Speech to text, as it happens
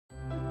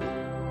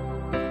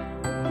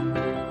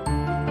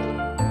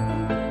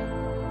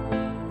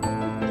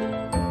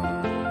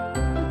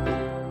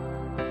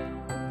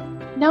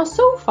Now,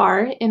 so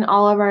far in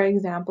all of our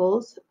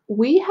examples,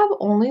 we have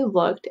only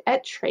looked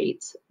at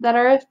traits that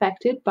are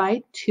affected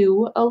by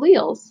two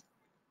alleles,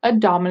 a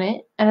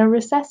dominant and a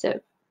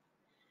recessive.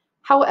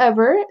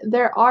 However,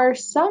 there are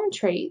some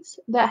traits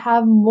that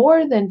have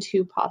more than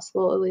two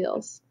possible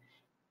alleles,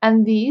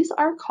 and these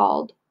are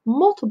called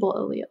multiple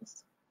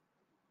alleles.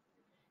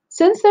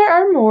 Since there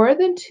are more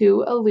than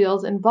two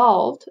alleles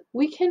involved,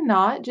 we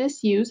cannot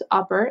just use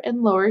upper and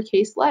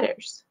lowercase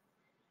letters.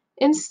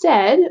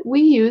 Instead,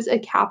 we use a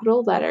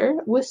capital letter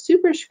with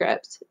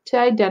superscripts to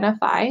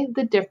identify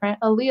the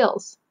different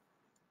alleles.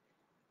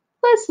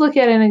 Let's look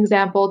at an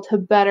example to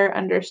better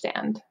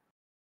understand.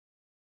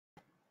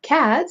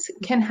 Cats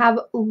can have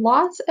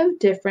lots of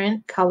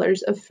different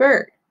colors of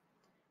fur.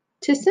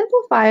 To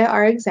simplify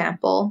our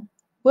example,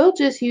 we'll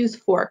just use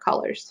 4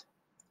 colors.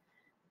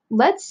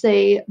 Let's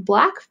say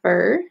black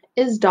fur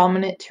is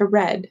dominant to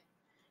red,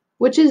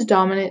 which is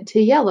dominant to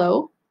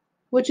yellow,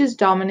 which is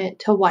dominant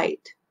to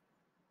white.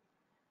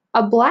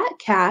 A black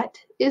cat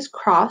is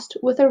crossed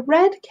with a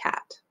red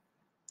cat,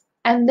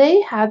 and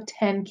they have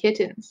 10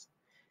 kittens,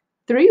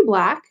 3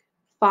 black,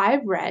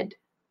 5 red,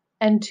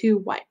 and 2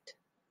 white.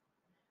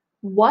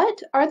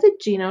 What are the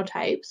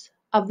genotypes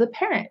of the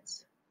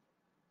parents?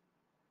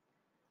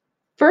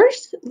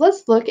 First,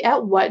 let's look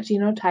at what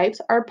genotypes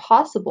are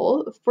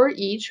possible for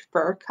each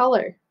fur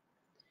color.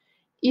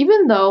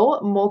 Even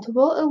though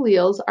multiple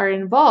alleles are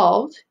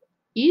involved,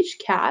 each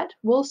cat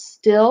will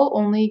still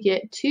only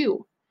get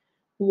 2,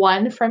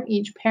 1 from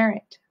each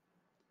parent.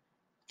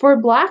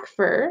 For black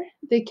fur,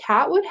 the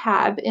cat would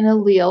have an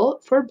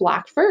allele for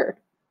black fur.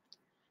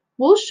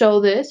 We'll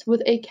show this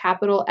with a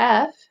capital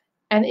F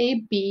and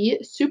a B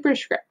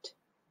superscript.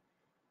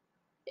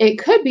 It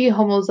could be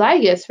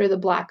homozygous for the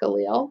black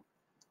allele,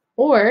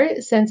 or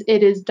since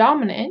it is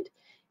dominant,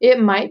 it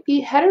might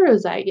be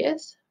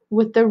heterozygous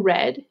with the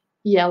red,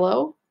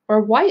 yellow, or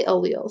white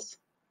alleles.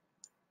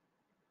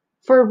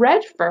 For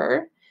red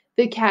fur,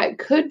 the cat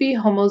could be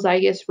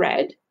homozygous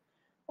red,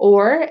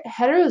 or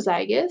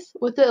heterozygous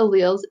with the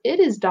alleles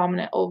it is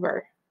dominant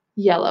over,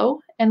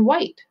 yellow and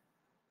white.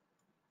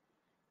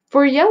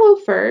 For yellow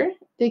fur,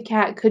 the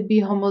cat could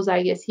be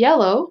homozygous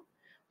yellow,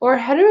 or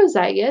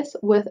heterozygous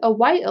with a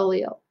white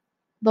allele,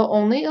 the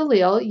only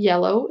allele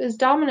yellow is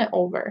dominant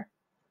over.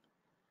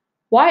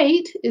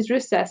 White is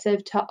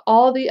recessive to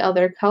all the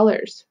other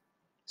colors.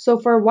 So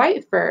for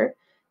white fur,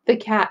 the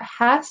cat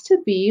has to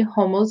be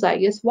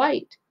homozygous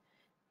white.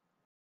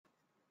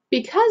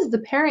 Because the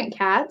parent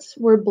cats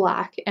were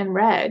black and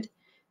red,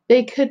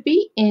 they could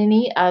be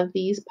any of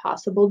these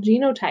possible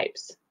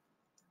genotypes.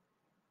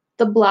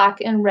 The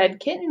black and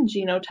red kitten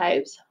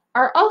genotypes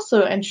are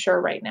also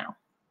unsure right now.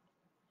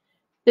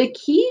 The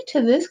key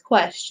to this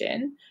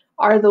question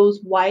are those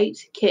white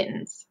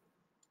kittens.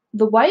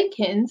 The white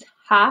kittens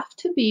have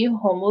to be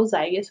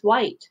homozygous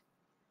white.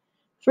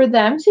 For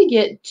them to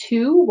get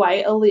 2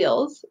 white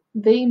alleles,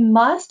 they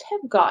must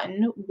have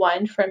gotten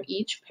 1 from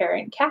each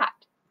parent cat.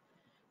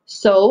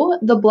 So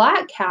the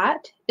black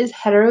cat is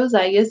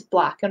heterozygous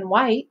black and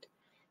white,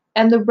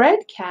 and the red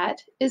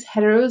cat is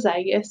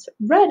heterozygous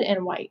red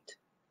and white.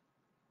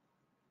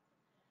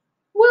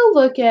 We'll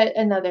look at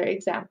another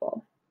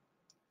example.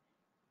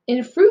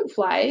 In fruit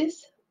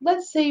flies,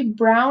 let's say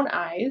brown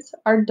eyes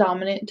are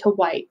dominant to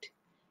white,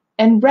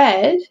 and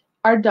red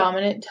are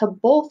dominant to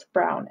both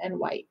brown and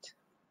white.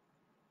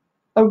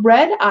 A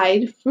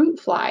red-eyed fruit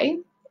fly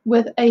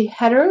with a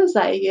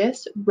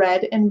heterozygous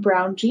red and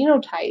brown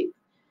genotype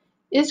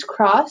is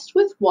crossed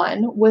with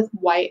one with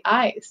white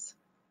eyes.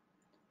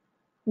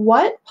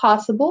 What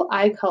possible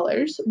eye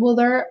colors will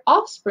their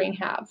offspring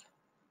have?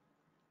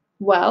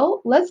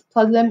 Well, let's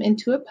plug them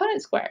into a Punnett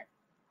square.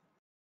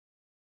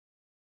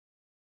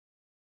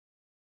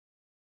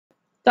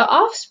 The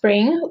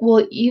offspring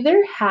will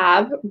either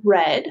have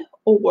red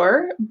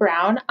or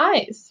brown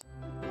eyes.